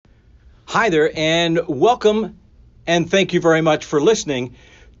Hi there, and welcome, and thank you very much for listening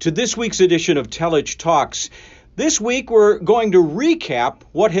to this week's edition of Telich Talks. This week, we're going to recap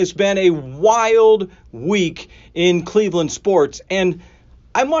what has been a wild week in Cleveland sports. And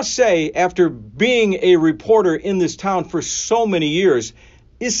I must say, after being a reporter in this town for so many years,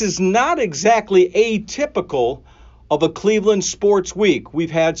 this is not exactly atypical of a Cleveland sports week.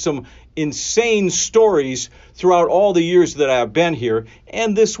 We've had some insane stories throughout all the years that I've been here,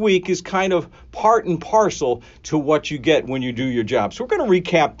 and this week is kind of part and parcel to what you get when you do your job. So we're going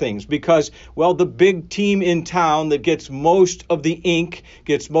to recap things because, well, the big team in town that gets most of the ink,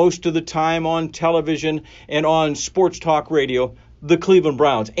 gets most of the time on television and on sports talk radio, the Cleveland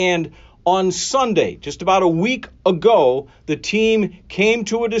Browns. And on Sunday, just about a week ago, the team came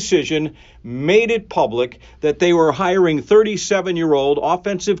to a decision, made it public, that they were hiring 37-year-old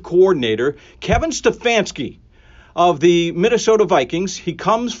offensive coordinator Kevin Stefanski of the Minnesota Vikings. He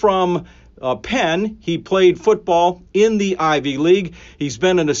comes from Penn. He played football in the Ivy League. He's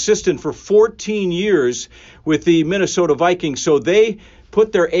been an assistant for 14 years with the Minnesota Vikings. So they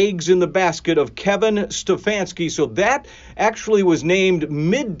put their eggs in the basket of Kevin Stefanski. So that actually was named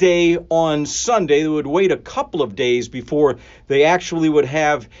midday on Sunday. They would wait a couple of days before they actually would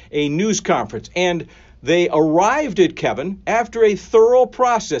have a news conference. And they arrived at Kevin after a thorough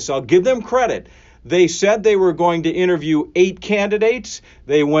process. I'll give them credit. They said they were going to interview 8 candidates.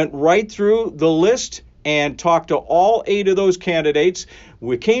 They went right through the list and talked to all 8 of those candidates.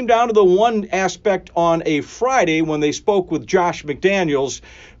 We came down to the one aspect on a Friday when they spoke with Josh McDaniels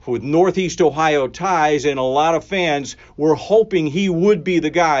with Northeast Ohio ties, and a lot of fans were hoping he would be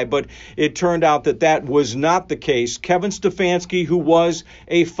the guy, but it turned out that that was not the case. Kevin Stefanski, who was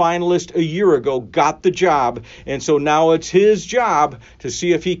a finalist a year ago, got the job, and so now it's his job to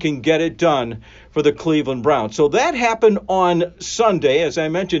see if he can get it done for the Cleveland Browns. So that happened on Sunday. As I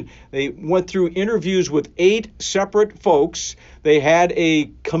mentioned, they went through interviews with 8 separate folks. They had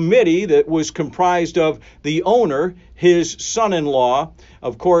a committee that was comprised of the owner, his son-in-law,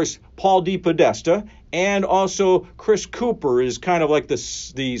 of course, Paul DePodesta, and also Chris Cooper is kind of like the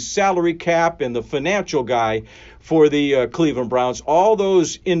salary cap and the financial guy for the Cleveland Browns. All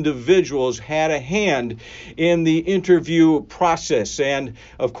those individuals had a hand in the interview process. And,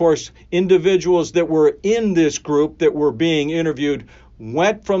 of course, individuals that were in this group that were being interviewed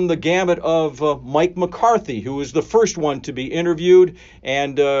went from the gamut of Mike McCarthy, who was the first one to be interviewed,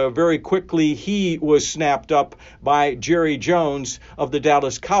 and very quickly he was snapped up by Jerry Jones of the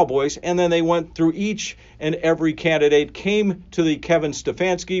Dallas Cowboys, and then they went through each and every candidate, came to the Kevin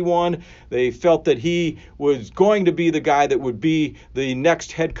Stefanski one. They felt that he was going to be the guy that would be the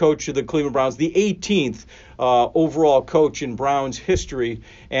next head coach of the Cleveland Browns, the 18th overall coach in Browns history,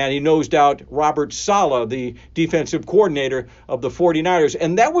 and he nosed out Robert Saleh, the defensive coordinator of the 49ers.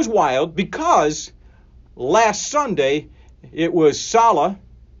 And that was wild because last Sunday it was Saleh,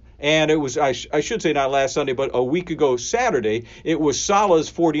 and it was, I should say not last Sunday, but a week ago Saturday, it was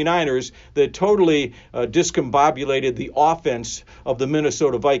Saleh's 49ers that totally discombobulated the offense of the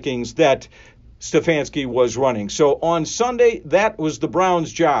Minnesota Vikings that Stefanski was running. So on Sunday, that was the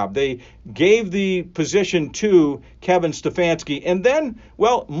Browns' job. They gave the position to Kevin Stefanski. And then,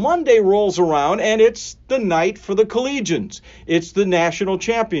 well, Monday rolls around, and it's the night for the Collegians. It's the national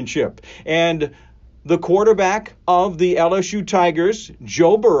championship. And the quarterback of the LSU Tigers,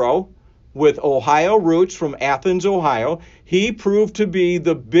 Joe Burrow, with Ohio roots from Athens, Ohio, he proved to be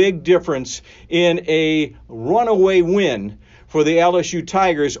the big difference in a runaway win for the LSU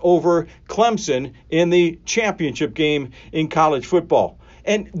Tigers over Clemson in the championship game in college football.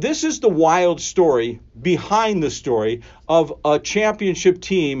 And this is the wild story behind the story of a championship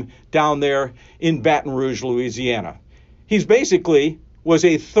team down there in Baton Rouge, Louisiana. He's basically was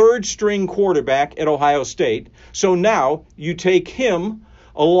a third-string quarterback at Ohio State. So now you take him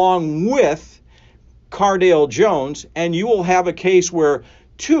along with Cardale Jones, and you will have a case where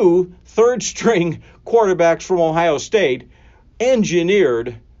 2 third-string quarterbacks from Ohio State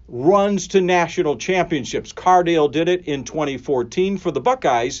engineered runs to national championships. Cardale did it in 2014 for the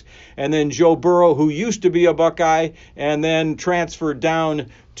Buckeyes, and then Joe Burrow, who used to be a Buckeye and then transferred down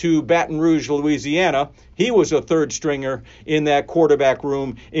to Baton Rouge, Louisiana, he was a third stringer in that quarterback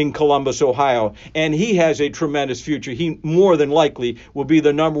room in Columbus, Ohio, and he has a tremendous future. He more than likely will be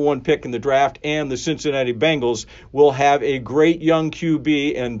the number 1 pick in the draft, and the Cincinnati Bengals will have a great young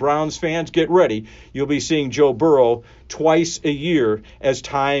QB, and Browns fans, get ready. You'll be seeing Joe Burrow twice a year as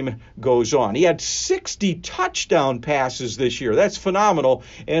time goes on. He had 60 touchdown passes this year. That's phenomenal,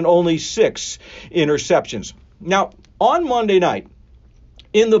 and only 6 interceptions. Now, on Monday night,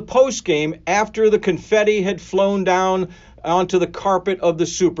 in the postgame, after the confetti had flown down onto the carpet of the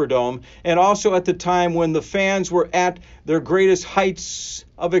Superdome, and also at the time when the fans were at their greatest heights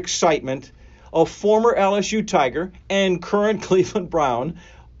of excitement, a former LSU Tiger and current Cleveland Brown,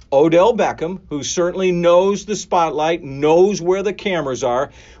 Odell Beckham, who certainly knows the spotlight, knows where the cameras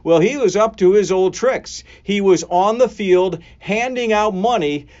are, well, he was up to his old tricks. He was on the field handing out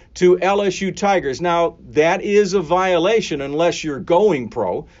money to LSU Tigers. Now, that is a violation unless you're going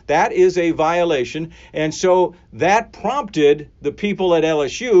pro. That is a violation. And so that prompted the people at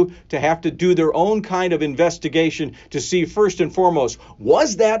LSU to have to do their own kind of investigation to see, first and foremost,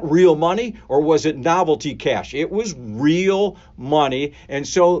 was that real money or was it novelty cash? It was real money. And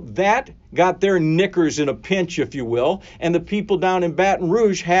so that got their knickers in a pinch, if you will, and the people down in Baton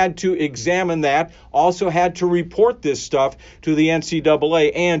Rouge had to examine that, also had to report this stuff to the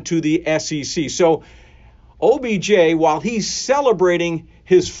NCAA and to the SEC. So OBJ, while he's celebrating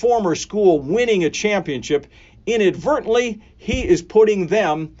his former school winning a championship, inadvertently, he is putting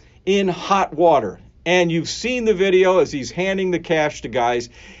them in hot water. And you've seen the video as he's handing the cash to guys.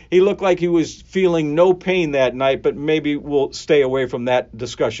 He looked like he was feeling no pain that night, but maybe we'll stay away from that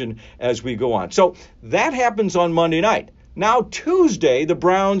discussion as we go on. So that happens on Monday night. Now, Tuesday, the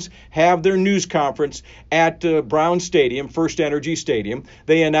Browns have their news conference at Brown Stadium, First Energy Stadium.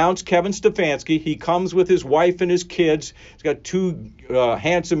 They announce Kevin Stefanski. He comes with his wife and his kids. He's got two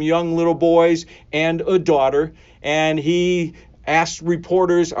handsome young little boys and a daughter. And he asked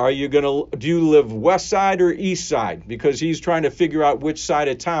reporters, do you live west side or east side? Because he's trying to figure out which side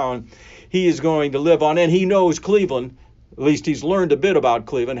of town he is going to live on. And he knows Cleveland, at least he's learned a bit about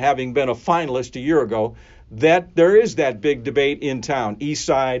Cleveland, having been a finalist a year ago, that there is that big debate in town, east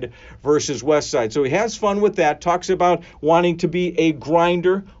side versus west side. So he has fun with that, talks about wanting to be a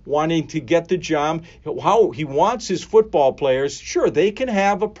grinder, wanting to get the job, how he wants his football players. Sure, they can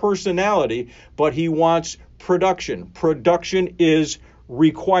have a personality, but he wants production. Production is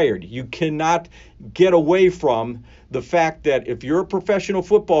required. You cannot get away from the fact that if you're a professional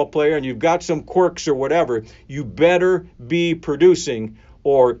football player and you've got some quirks or whatever, you better be producing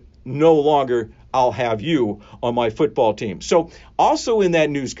or no longer I'll have you on my football team. So also in that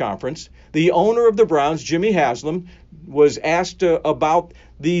news conference, the owner of the Browns, Jimmy Haslam, was asked about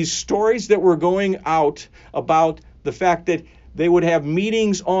these stories that were going out about the fact that they would have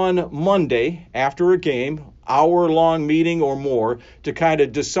meetings on Monday after a game, hour-long meeting or more, to kind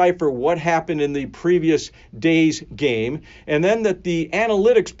of decipher what happened in the previous day's game, and then that the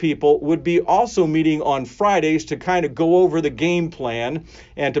analytics people would be also meeting on Fridays to kind of go over the game plan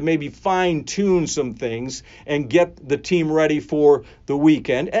and to maybe fine-tune some things and get the team ready for the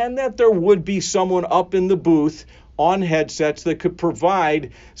weekend, and that there would be someone up in the booth on headsets that could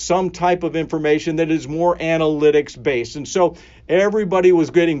provide some type of information that is more analytics based. And so everybody was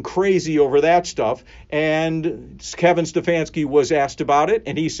getting crazy over that stuff. And Kevin Stefanski was asked about it,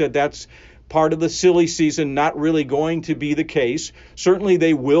 and he said that's part of the silly season, not really going to be the case. Certainly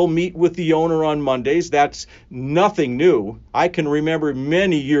they will meet with the owner on Mondays. That's nothing new. I can remember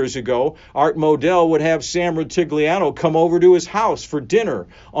many years ago, Art Modell would have Sam Rutigliano come over to his house for dinner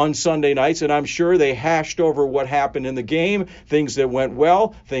on Sunday nights, and I'm sure they hashed over what happened in the game, things that went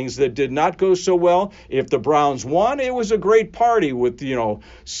well, things that did not go so well. If the Browns won, it was a great party with,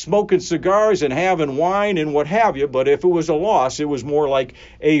 smoking cigars and having wine and what have you, but if it was a loss, it was more like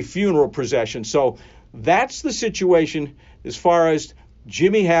a funeral procession. So that's the situation as far as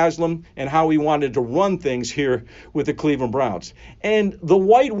Jimmy Haslam and how he wanted to run things here with the Cleveland Browns. And the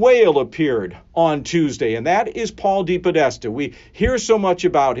white whale appeared on Tuesday, and that is Paul DePodesta. We hear so much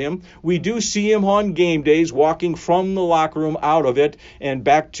about him. We do see him on game days walking from the locker room out of it and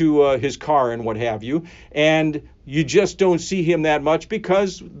back to his car and what have you. And you just don't see him that much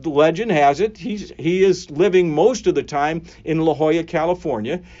because the legend has it he is living most of the time in La Jolla,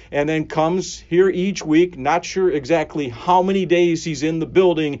 California, and then comes here each week. Not sure exactly how many days he's in the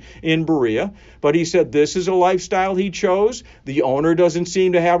building in Berea, but he said this is a lifestyle he chose. The owner doesn't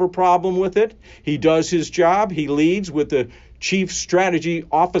seem to have a problem with it. He does his job. He leads with the chief strategy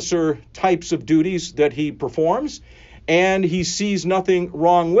officer types of duties that he performs, and he sees nothing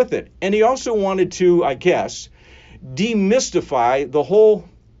wrong with it. And he also wanted to, I guess, demystify the whole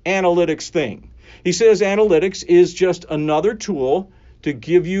analytics thing. He says analytics is just another tool to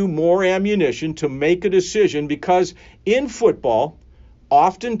give you more ammunition to make a decision, because in football,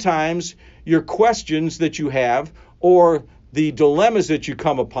 oftentimes your questions that you have or the dilemmas that you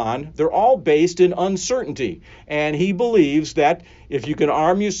come upon, they're all based in uncertainty. And he believes that if you can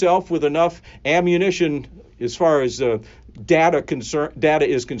arm yourself with enough ammunition as far as data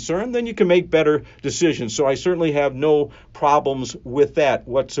is concerned, then you can make better decisions. So I certainly have no problems with that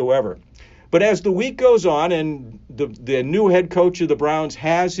whatsoever. But as the week goes on and the new head coach of the Browns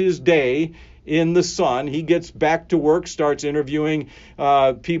has his day in the sun, he gets back to work, starts interviewing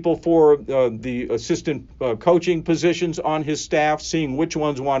people for the assistant coaching positions on his staff, seeing which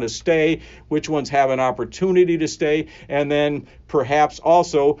ones want to stay, which ones have an opportunity to stay, and then perhaps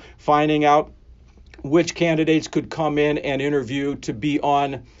also finding out which candidates could come in and interview to be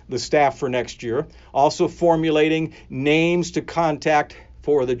on the staff for next year. Also formulating names to contact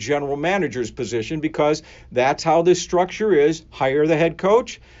for the general manager's position, because that's how this structure is. Hire the head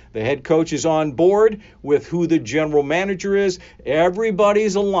coach. The head coach is on board with who the general manager is.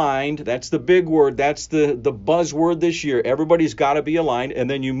 Everybody's aligned. That's the big word. That's the buzzword this year. Everybody's got to be aligned, and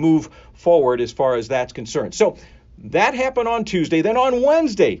then you move forward as far as that's concerned. So that happened on Tuesday. Then on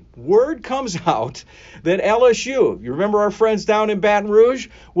Wednesday, word comes out that LSU, you remember our friends down in Baton Rouge?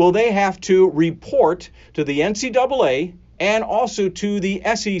 Well, they have to report to the NCAA and also to the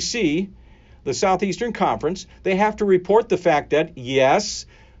SEC, the Southeastern Conference. They have to report the fact that, yes,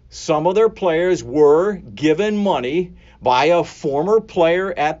 some of their players were given money by a former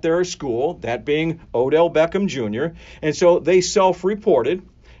player at their school, that being Odell Beckham Jr., and so they self-reported.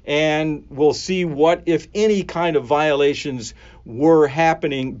 And we'll see what, if any, kind of violations were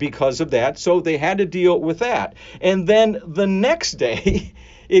happening because of that. So they had to deal with that. And then the next day,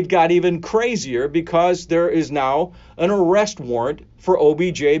 it got even crazier, because there is now an arrest warrant for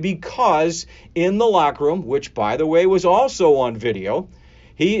OBJ, because in the locker room, which, by the way, was also on video,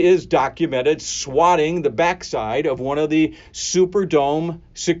 he is documented swatting the backside of one of the Superdome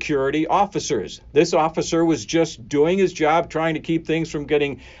security officers. This officer was just doing his job, trying to keep things from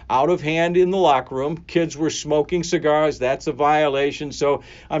getting out of hand in the locker room. Kids were smoking cigars. That's a violation. So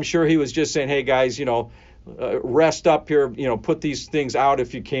I'm sure he was just saying, hey, guys, rest up here, put these things out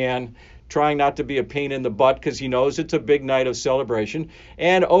if you can, trying not to be a pain in the butt, because he knows it's a big night of celebration.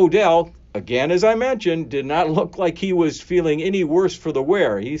 And Odell, again, as I mentioned, did not look like he was feeling any worse for the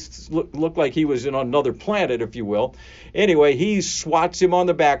wear. He looked like he was in another planet, if you will. Anyway, he swats him on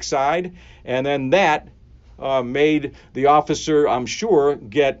the backside, and then that made the officer, I'm sure,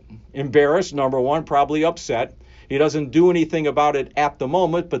 get embarrassed, number one, probably upset. He doesn't do anything about it at the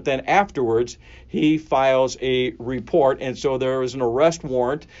moment, but then afterwards he files a report, and so there is an arrest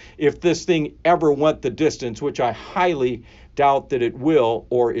warrant. If this thing ever went the distance, which I highly doubt that it will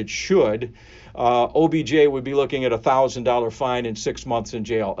or it should, OBJ would be looking at a $1,000 fine and 6 months in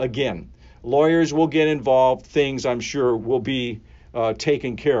jail. Again, lawyers will get involved. Things, I'm sure, will be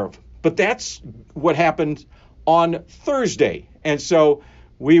taken care of. But that's what happened on Thursday. And so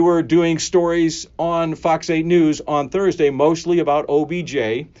we were doing stories on Fox 8 News on Thursday, mostly about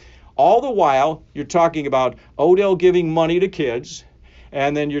OBJ. All the while, you're talking about Odell giving money to kids,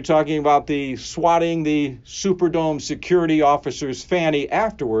 and then you're talking about the swatting the Superdome security officer's fanny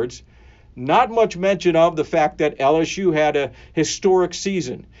afterwards. Not much mention of the fact that LSU had a historic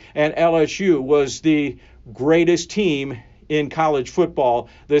season, and LSU was the greatest team in college football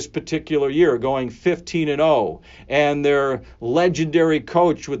this particular year, going 15-0. And their legendary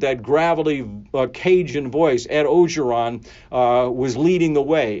coach with that gravelly Cajun voice, Ed Orgeron, was leading the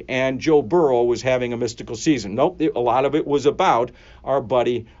way, and Joe Burrow was having a mystical season. Nope, a lot of it was about our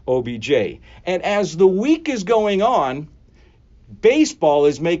buddy OBJ. And as the week is going on, baseball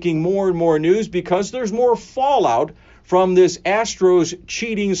is making more and more news, because there's more fallout from this Astros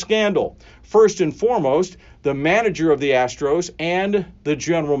cheating scandal. First and foremost, the manager of the Astros and the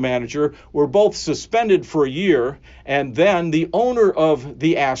general manager were both suspended for a year, and then the owner of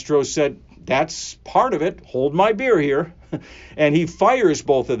the Astros said, that's part of it, hold my beer here, and he fires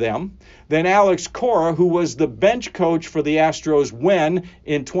both of them. Then Alex Cora, who was the bench coach for the Astros when,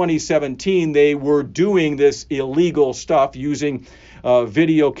 in 2017, they were doing this illegal stuff using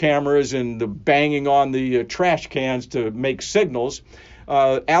video cameras and the banging on the trash cans to make signals.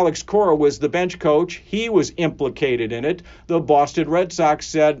 Alex Cora was the bench coach. He was implicated in it. The Boston Red Sox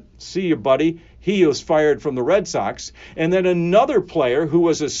said, see you, buddy. He was fired from the Red Sox. And then another player who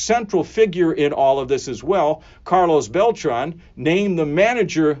was a central figure in all of this as well, Carlos Beltran, named the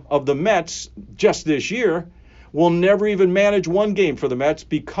manager of the Mets just this year, will never even manage one game for the Mets,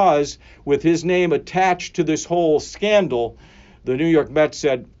 because with his name attached to this whole scandal, the New York Mets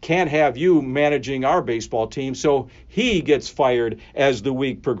said, can't have you managing our baseball team. So he gets fired as the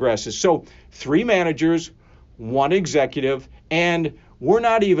week progresses. So 3 managers, 1 executive, and we're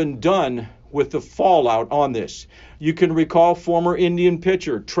not even done with the fallout on this. You can recall former Indian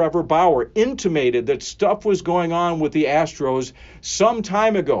pitcher Trevor Bauer intimated that stuff was going on with the Astros some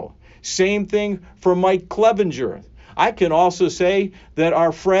time ago. Same thing for Mike Clevenger. I can also say that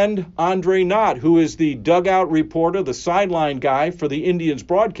our friend Andre Knott, who is the dugout reporter, the sideline guy for the Indians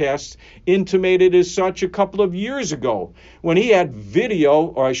broadcasts, intimated as such a couple of years ago when he had video,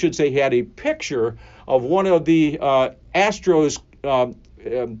 or I should say he had a picture of one of the Astros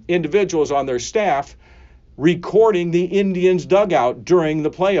individuals on their staff recording the Indians dugout during the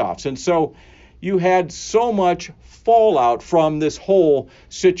playoffs. And so you had so much fallout from this whole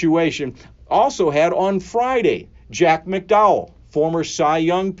situation. Also had on Friday, Jack McDowell, former Cy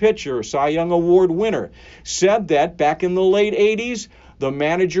Young pitcher, Cy Young Award winner, said that back in the late 80s, the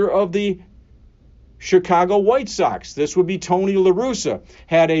manager of the Chicago White Sox, this would be Tony La Russa,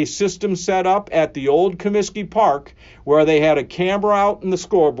 had a system set up at the old Comiskey Park where they had a camera out in the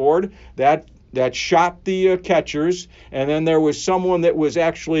scoreboard that shot the catchers, and then there was someone that was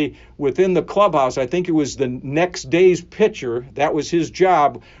actually within the clubhouse. I think it was the next day's pitcher. That was his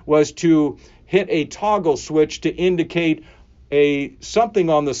job, was to hit a toggle switch to indicate something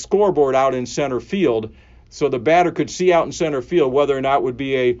on the scoreboard out in center field, so the batter could see out in center field whether or not it would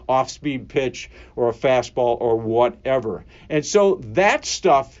be a off-speed pitch or a fastball or whatever. And so that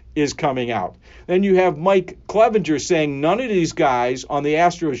stuff is coming out. Then you have Mike Clevenger saying none of these guys on the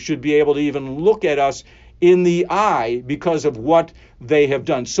Astros should be able to even look at us in the eye because of what they have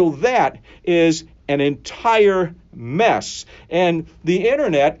done. So that is an entire mess. And the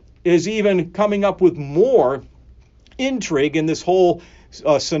internet is even coming up with more intrigue in this whole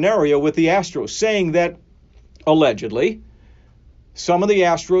scenario with the Astros, saying that allegedly some of the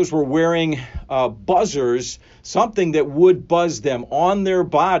Astros were wearing buzzers, something that would buzz them on their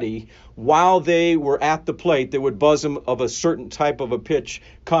body while they were at the plate, that would buzz them of a certain type of a pitch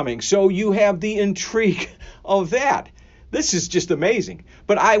coming. So you have the intrigue of that. This is just amazing.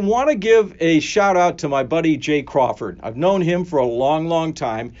 But I want to give a shout out to my buddy Jay Crawford. I've known him for a long, long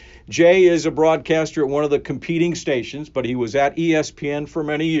time. Jay is a broadcaster at one of the competing stations, but he was at ESPN for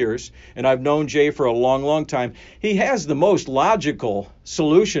many years, and I've known Jay for a long, long time. He has the most logical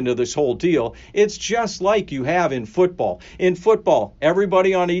solution to this whole deal. It's just like you have in football. In football,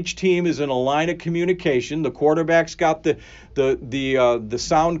 everybody on each team is in a line of communication. The quarterback's got the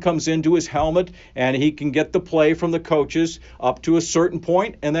sound comes into his helmet, and he can get the play from the coaches up to a certain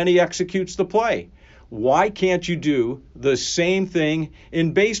point, and then he executes the play. Why can't you do the same thing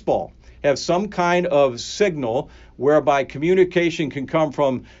in baseball? Have some kind of signal whereby communication can come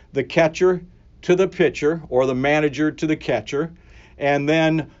from the catcher to the pitcher or the manager to the catcher, and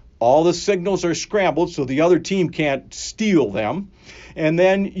then all the signals are scrambled so the other team can't steal them, and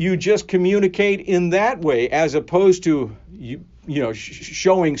then you just communicate in that way, as opposed to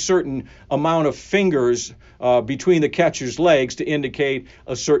showing certain amount of fingers between the catcher's legs to indicate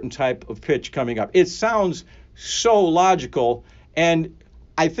a certain type of pitch coming up. It sounds so logical, and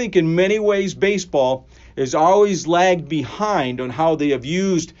I think in many ways baseball has always lagged behind on how they have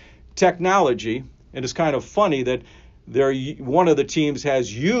used technology. And it's kind of funny that one of the teams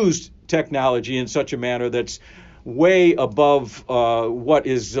has used technology in such a manner that's way above what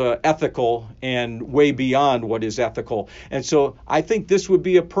is ethical and way beyond what is ethical. And so I think this would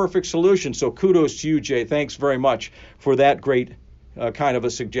be a perfect solution. So kudos to you, Jay. Thanks very much for that great kind of a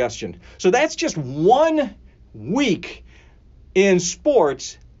suggestion. So that's just 1 week in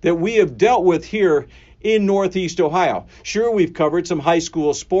sports that we have dealt with here in Northeast Ohio. Sure, we've covered some high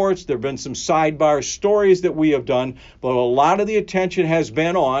school sports. There have been some sidebar stories that we have done, but a lot of the attention has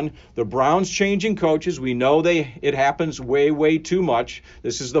been on the Browns changing coaches. We know it happens way, way too much.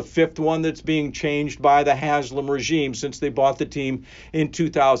 This is the 5th one that's being changed by the Haslam regime since they bought the team in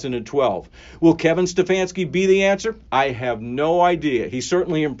 2012. Will Kevin Stefanski be the answer? I have no idea. He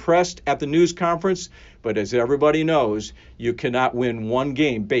certainly impressed at the news conference, but as everybody knows, you cannot win one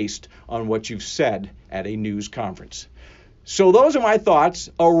game based on what you've said at a news conference. So those are my thoughts,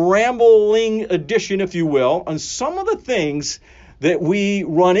 a rambling edition, if you will, on some of the things that we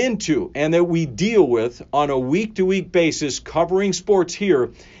run into and that we deal with on a week-to-week basis covering sports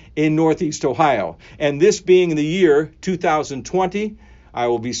here in Northeast Ohio. And this being the year 2020, I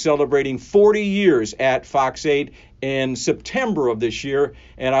will be celebrating 40 years at Fox 8 in September of this year.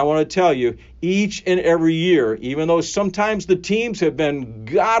 And I want to tell you, each and every year, even though sometimes the teams have been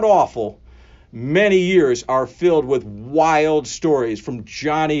god-awful, many years are filled with wild stories, from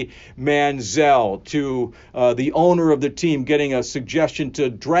Johnny Manziel to the owner of the team getting a suggestion to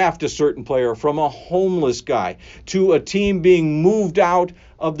draft a certain player from a homeless guy, to a team being moved out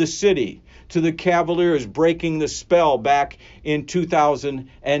of the city, to the Cavaliers breaking the spell back in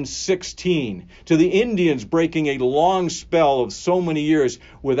 2016, to the Indians breaking a long spell of so many years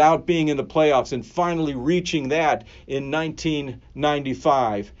without being in the playoffs and finally reaching that in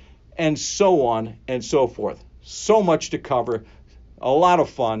 1995, and so on and so forth. So much to cover. A lot of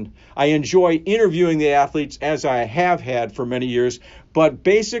fun. I enjoy interviewing the athletes as I have had for many years, but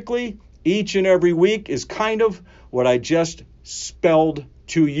basically each and every week is kind of what I just spelled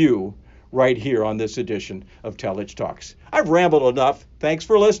to you right here on this edition of Telich Talks. I've rambled enough. Thanks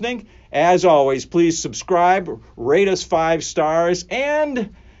for listening. As always, please subscribe, rate us 5 stars,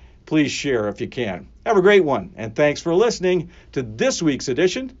 and please share if you can. Have a great one, and thanks for listening to this week's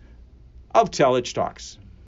edition of Telich Talks.